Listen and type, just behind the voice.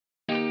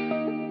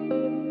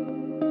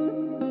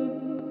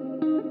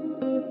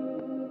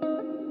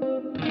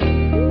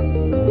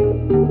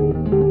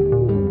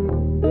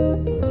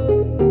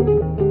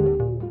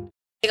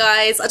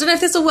guys, I don't know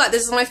if this will work.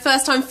 This is my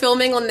first time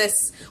filming on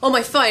this on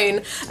my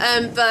phone,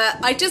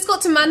 but I just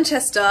got to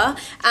Manchester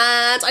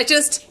and I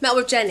just met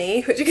with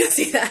Jenny, which you can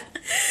see there.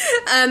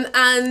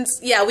 And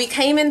yeah, we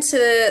came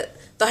into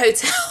the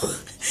hotel.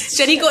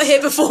 Jenny got here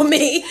before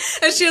me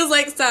and she was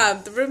like,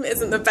 Sam, the room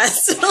isn't the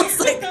best. And I was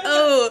like,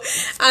 oh,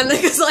 and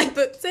because I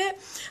booked it.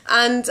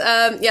 And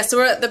yeah, so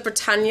we're at the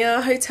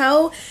Britannia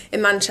Hotel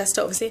in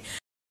Manchester, obviously.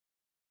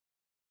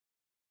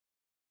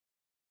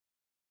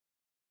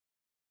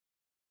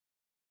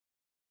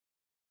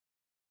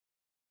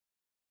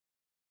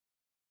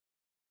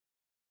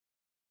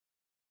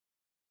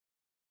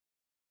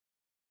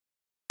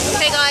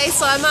 Hey guys,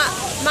 so I'm at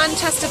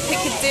Manchester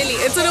Piccadilly.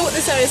 I don't know what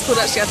this area is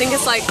called actually. I think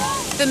it's like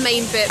the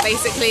main bit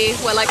basically,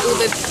 where like all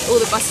the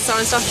buses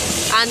are and stuff.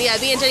 And yeah,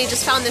 me and Jenny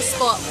just found this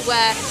spot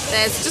where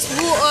there's just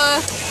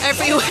water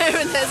everywhere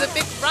and there's a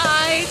big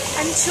ride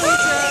and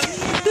children.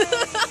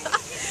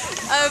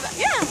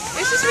 Yeah,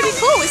 it's just really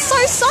cool. It's so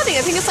sunny.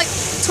 I think it's like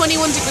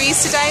 21 degrees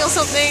today or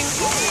something.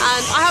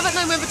 And I haven't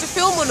known whether to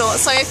film or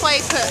not. So if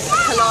I put a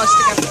collage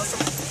together or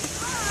something.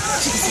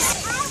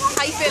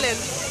 How you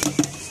feeling?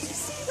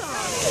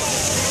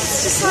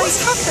 It's just like, what's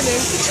happening?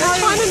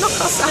 They're trying to knock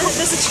us out.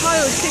 There's a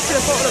child kicking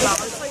a bottle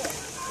about. It's like,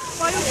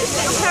 why don't you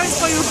let your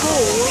parents buy you a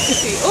ball?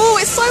 Oh,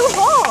 it's so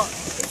hot.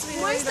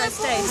 Why is there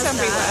balls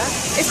everywhere?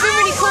 It's been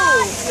really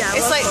cool. Yeah,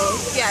 it's like, cool.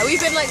 Yeah, we've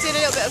been like doing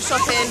a little bit of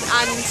shopping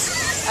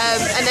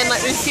and then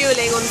like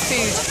refueling on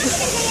food.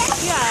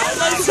 Yeah,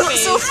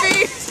 loads of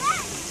food.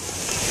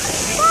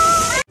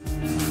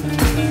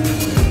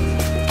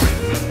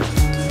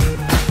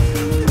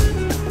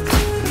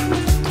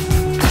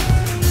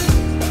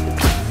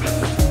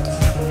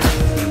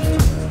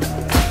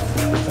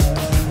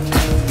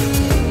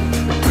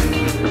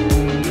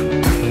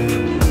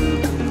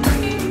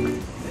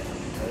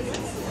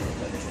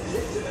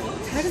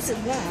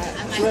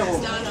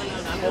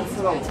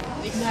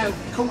 No.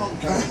 Come on,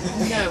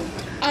 no.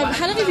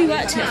 How long have you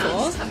worked here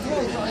for?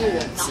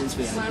 Since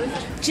we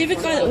have. Do you have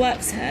a guy that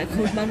works here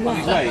called Manuel?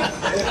 No.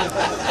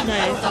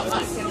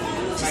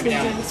 Just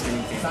been doing the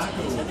spinning field.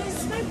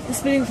 The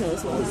spinning field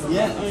as well?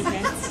 Yeah. Oh,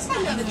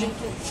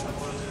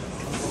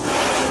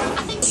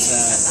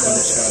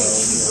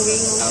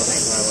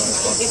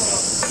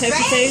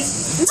 okay.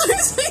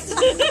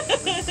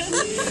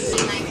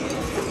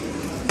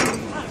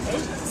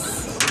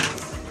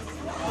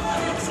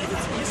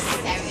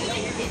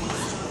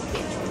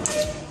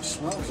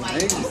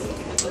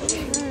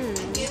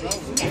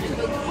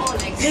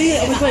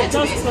 Yeah, oh my god, it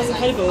does, it smells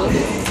incredible.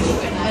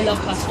 I love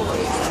passport.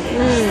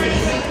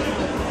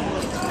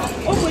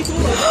 Oh my god.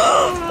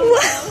 Wow.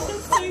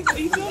 Are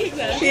you filming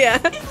there? Yeah.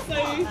 So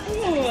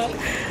cool.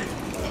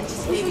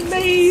 It's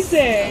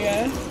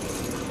amazing.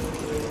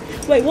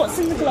 Wait, what's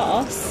in the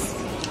glass?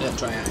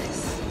 Dry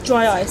ice.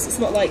 Dry ice, it's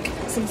not like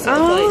some sort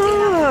of like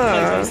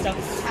hydro stuff.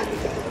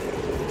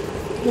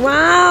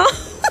 Wow.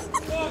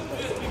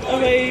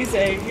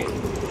 Amazing.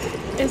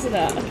 Isn't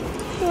it?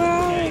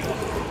 Wow.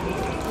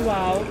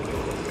 Wow.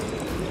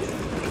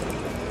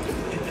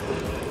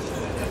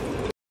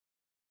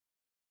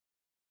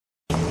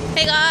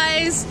 Hey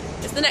guys,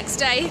 it's the next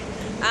day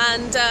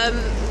and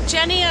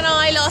Jenny and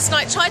I last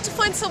night tried to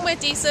find somewhere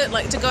decent,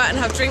 like to go out and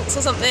have drinks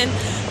or something,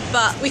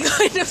 but we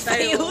kind of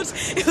failed.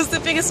 It was the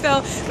biggest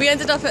fail. We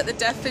ended up at the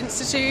Deaf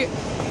Institute,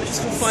 which is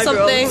for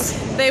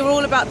 5-year-olds. They were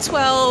all about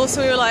 12,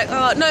 so we were like,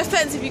 oh, no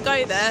offense if you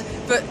go there,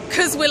 but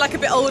because we're like a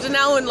bit older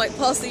now and like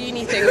past the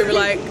uni thing, we were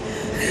like,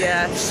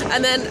 yeah.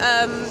 And then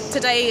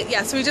today,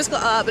 yeah, so we just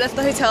got up, left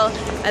the hotel,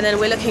 and then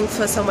we're looking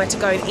for somewhere to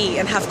go and eat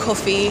and have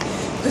coffee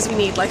because we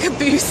need like a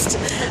boost.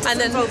 And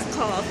then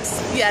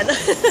carbs. Yeah.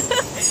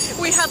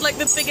 We had like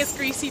the biggest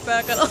greasy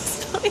burger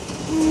last night.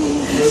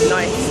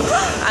 Nice.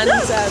 And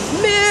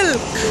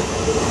milk.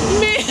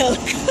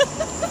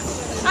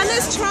 And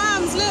there's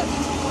trams. Look.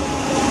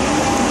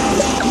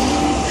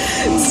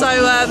 So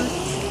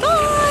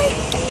bye.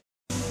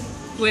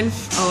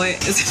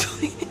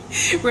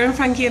 We're in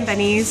Frankie and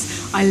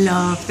Benny's. I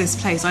love this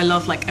place. I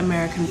love like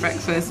American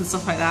breakfast and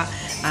stuff like that.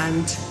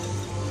 And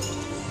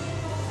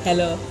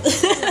hello.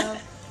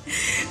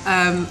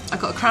 I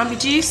got a cranberry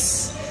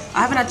juice.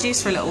 I haven't had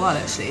juice for a little while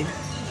actually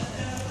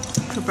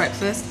for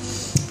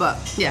breakfast. But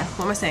yeah,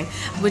 what am I saying?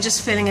 We're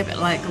just feeling a bit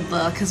like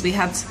because we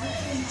had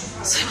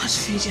so much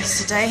food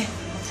yesterday.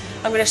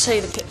 I'm going to show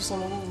you the pictures on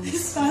the walls.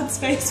 This bad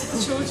space for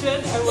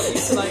children. I want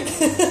you to like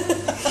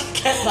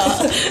get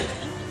that.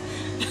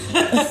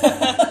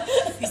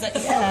 He's like,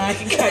 yeah, I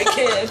can carry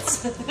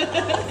kids.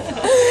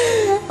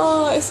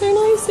 Oh, it's so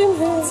nice in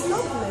here. It's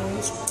lovely.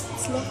 It's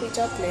lovely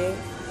jubbly.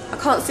 I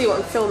can't see what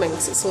I'm filming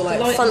because it's all like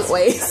front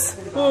ways.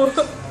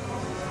 But,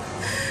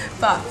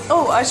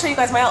 oh, I'll show you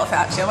guys my outfit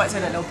actually. I might do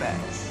it in a little bit.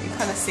 You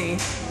kind of see.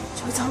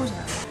 Should we told you?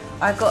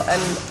 I got a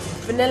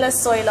vanilla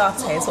soy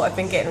latte is what I've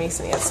been getting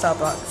recently at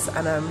Starbucks.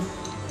 And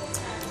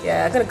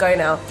yeah, I'm going to go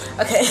now.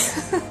 Okay.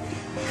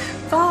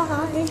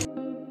 Bye.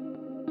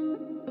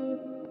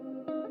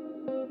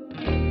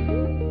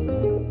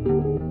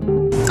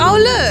 Oh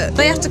look,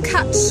 they have to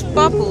catch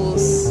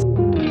bubbles.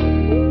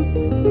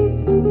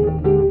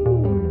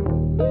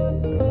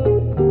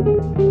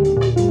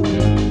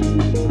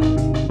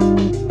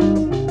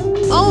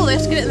 they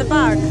have to get it in the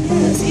bag.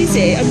 That's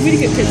easy. I'm really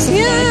good at putting stuff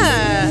in bags.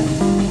 Yeah.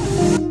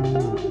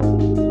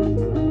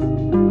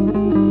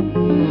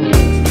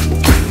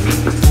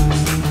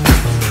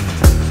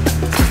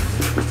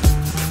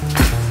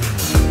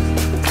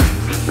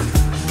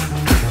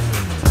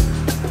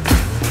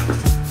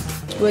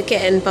 We're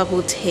getting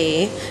bubble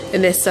tea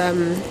in this,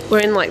 we're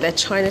in like their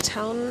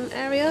Chinatown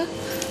area,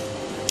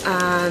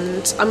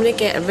 and I'm gonna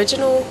get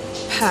original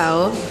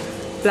pearl,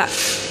 black,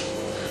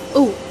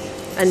 oh,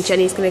 and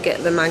Jenny's gonna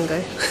get the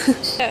mango.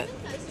 Yeah.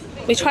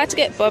 We tried to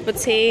get bubble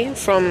tea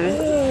from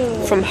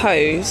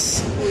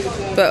Hose,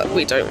 but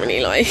we don't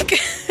really like.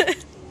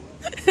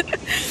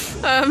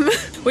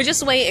 We're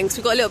just waiting because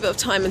we've got a little bit of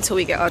time until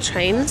we get our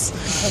trains.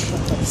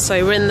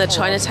 So we're in the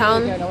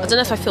Chinatown. I don't know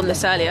if I filmed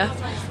this earlier.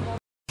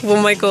 Oh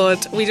my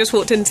god, we just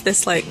walked into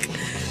this like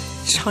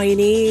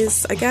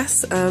Chinese, I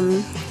guess,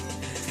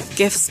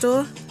 gift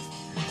store.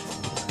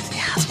 It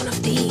has one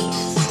of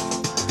these.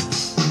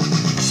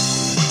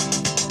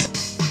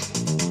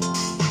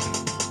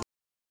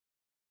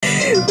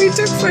 We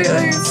took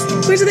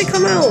photos. Where do they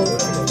come out?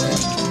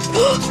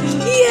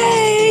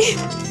 Yay!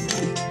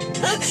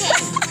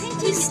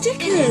 These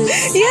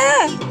stickers.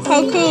 Yeah!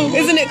 How cool.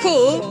 Isn't it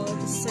cool? Oh,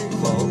 it's so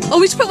cool. Oh,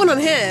 we should put one on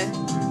here.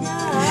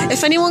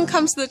 If anyone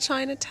comes to the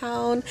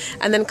Chinatown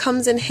and then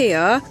comes in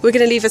here, we're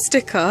going to leave a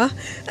sticker.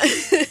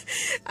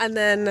 And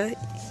then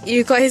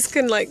you guys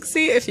can like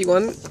see it if you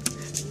want.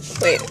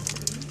 Wait.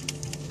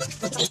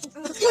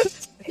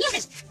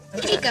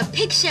 Take a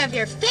picture of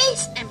your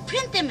face and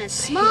print them as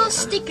small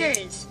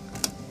stickers.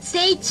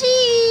 Say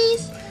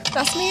cheese.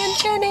 That's me and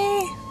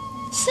Jenny.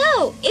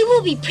 So, it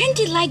will be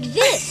printed like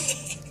this.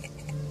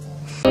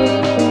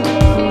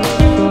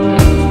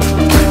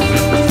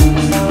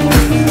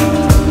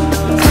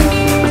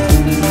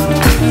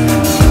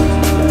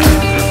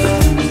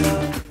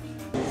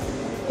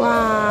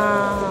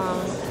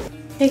 Wow.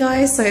 Hey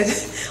guys, so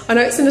I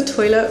know it's in the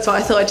toilet, but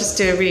I thought I'd just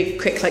do a really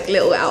quick like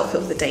little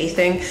outfit of the day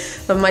thing.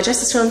 My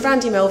dress is from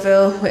Brandy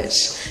Melville,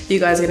 which you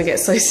guys are gonna get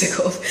so sick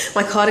of.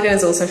 My cardigan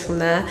is also from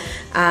there,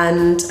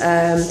 and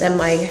then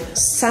my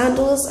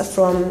sandals are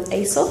from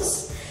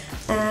ASOS,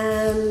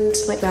 and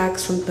my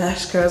bag's from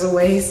Bershka as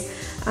always.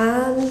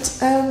 And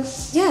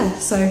yeah,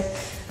 so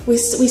we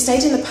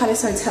stayed in the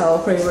Palace Hotel.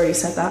 Probably already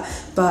said that,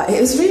 but it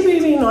was really,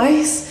 really, really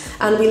nice.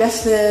 And we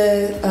left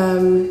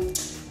the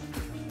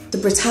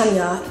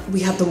Britannia.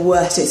 We had the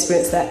worst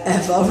experience there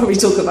ever. I'll probably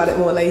talk about it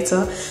more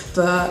later.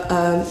 But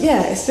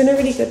yeah, it's been a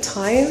really good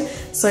time.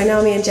 So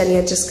now me and Jenny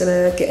are just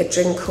gonna get a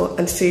drink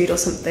and food or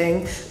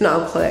something,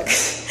 not alcoholic,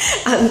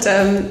 and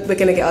we're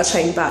gonna get our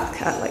train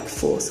back at like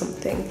 4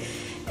 something.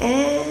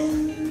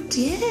 And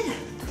yeah.